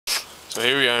So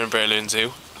here we are in Berlin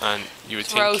Zoo, and you would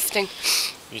think roasting.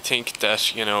 You think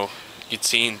that, you know, you'd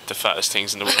seen the fattest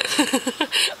things in the world.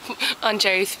 On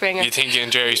Jerry Springer. You think you're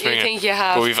in Jerry Springer. You think you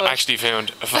have. But we've actually found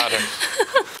a fatter.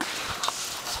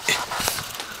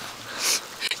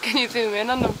 Can you zoom in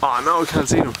on them? Oh no, we can't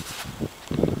see them.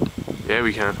 Yeah,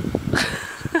 we can.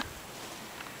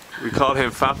 We call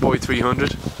him Fat Boy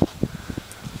 300.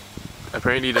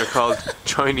 Apparently they're called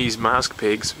Chinese mask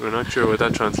pigs. We're not sure what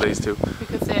that translates to.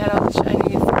 Because they had all the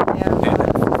Chinese. They've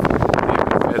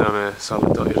been fed on a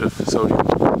solid diet of sodium,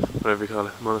 whatever you call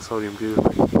it, monosodium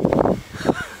glutamate.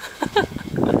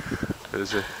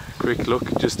 There's a quick look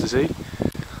just to see.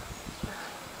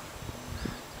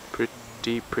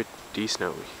 Pretty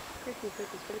snowy.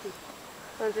 Pretty.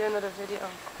 I'll do another video of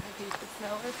how deep the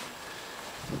snow is.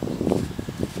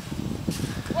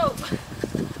 Whoa!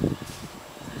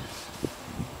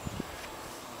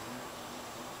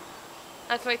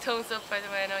 That's my thumbs up, by the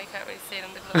way. I know you can't really see it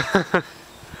on the glove.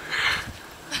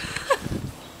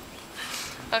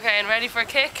 Okay, and ready for a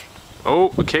kick?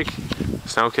 Oh, a kick.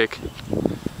 Snow kick.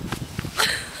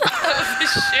 That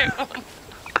was a shit one.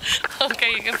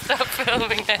 Okay, you can stop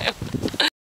filming now.